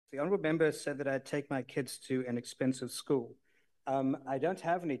The honourable member said that I'd take my kids to an expensive school. I don't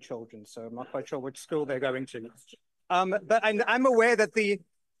have any children, so I'm not quite sure which school they're going to. But I'm aware that the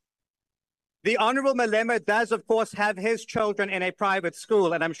Honourable Malema does, of course, have his children in a private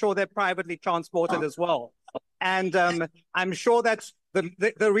school, and I'm sure they're privately transported as well. And I'm sure that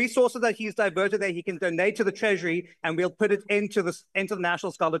the resources that he's diverted there, he can donate to the Treasury, and we'll put it into the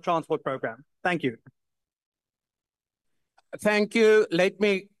National Scholar Transport Program. Thank you. Thank you. Let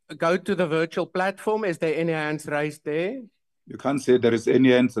me go to the virtual platform. Is there any hands raised there? You can't say there is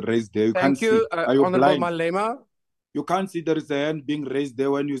any hands raised there. Thank you. Are you Honourable blind? Malema. You can't see there is a hand being raised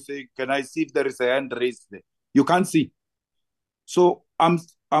there when you say, can I see if there is a hand raised there? You can't see. So I'm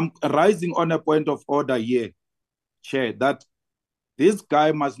rising on a point of order here, Chair, that this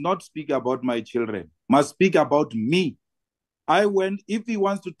guy must not speak about my children, must speak about me. If he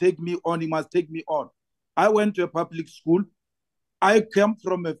wants to take me on, he must take me on. I went to a public school. I come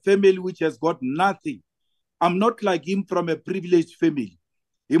from a family which has got nothing. I'm not like him from a privileged family.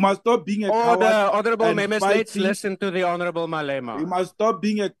 He must stop being a coward. Honourable members, let's listen to the Honourable Malema. He must stop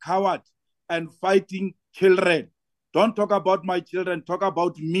being a coward and fighting children. Don't talk about my children, talk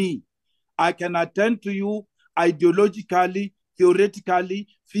about me. I can attend to you ideologically, theoretically,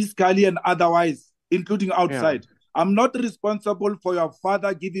 physically, and otherwise, including outside. Yeah. I'm not responsible for your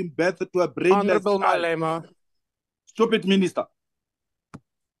father giving birth to a brainless Honourable Malema. Stupid minister.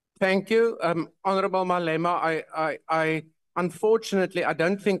 Thank you. Honourable Malema, unfortunately, I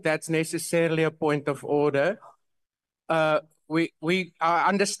don't think that's necessarily a point of order. I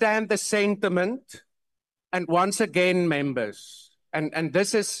understand the sentiment, and once again, members, and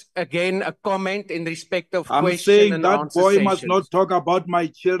this is again a comment in respect of I'm saying that boy must not talk about my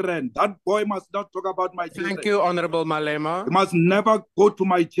children. That boy must not talk about my children. Thank you, Honourable Malema. He must never go to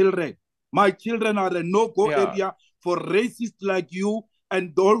my children. My children are a no-go area for racists like you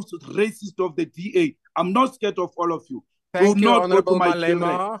and those racists of the DA. I'm not scared of all of you. Thank Do you, not Honourable go to my Malema.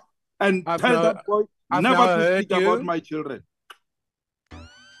 children and tell that boy never to speak about my children.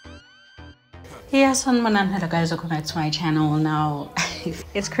 Yes, on Mananhela guys, welcome back to my channel. Now,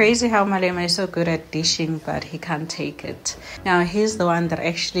 it's crazy how Malema is so good at dishing, but he can't take it. Now, he's the one that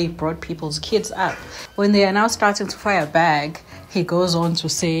actually brought people's kids up. When they are now starting to fire back, he goes on to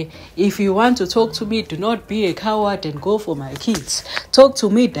say, if you want to talk to me, do not be a coward and go for my kids. Talk to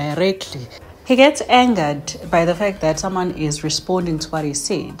me directly. He gets angered by the fact that someone is responding to what he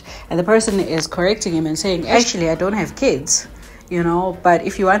said, and the person is correcting him and saying, actually, I don't have kids. You know, but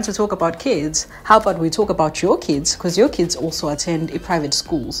if you want to talk about kids, how about we talk about your kids? Because your kids also attend private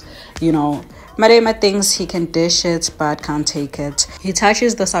schools. You know, Malema thinks he can dish it, but can't take it. He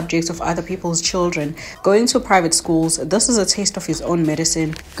touches the subject of other people's children going to private schools. This is a taste of his own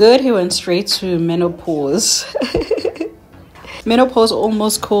medicine. Good, he went straight to menopause. Menopause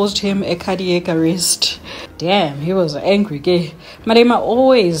almost caused him a cardiac arrest. Damn, he was angry gay. Malema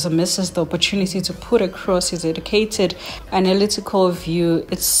always misses the opportunity to put across his educated, analytical view.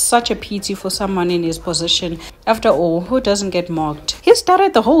 It's such a pity for someone in his position. After all, who doesn't get mocked? He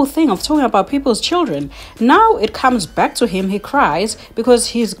started the whole thing of talking about people's children. Now it comes back to him. He cries because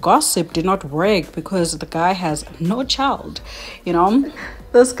his gossip did not work because the guy has no child. You know?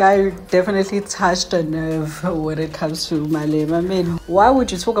 This guy definitely touched a nerve when it comes to Malema. I mean, why would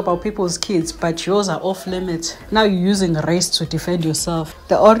you talk about people's kids, but yours are off limits? Now you're using race to defend yourself.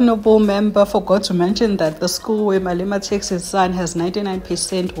 The honourable member forgot to mention that the school where Malema takes his son has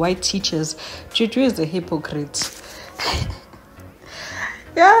 99% white teachers. Juju is a hypocrite.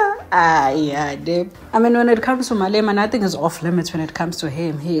 I mean, when it comes to Malema, nothing is off limits when it comes to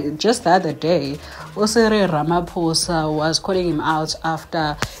him. Just the other day, Cyril Ramaphosa was calling him out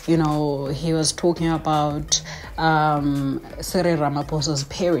after, you know, he was talking about Cyril Ramaphosa's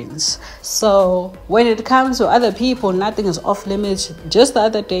parents. So when it comes to other people, nothing is off limits. Just the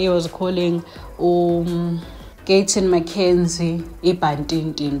other day, he was calling Gayton McKenzie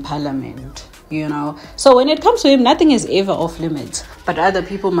Ibantint in Parliament. You know, so when it comes to him, nothing is ever off limits, but other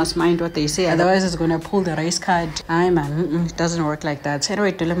people must mind what they say, otherwise it's going to pull the race card. It doesn't work like that. So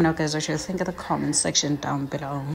anyway, do let me know guys what you think in the comment section down below.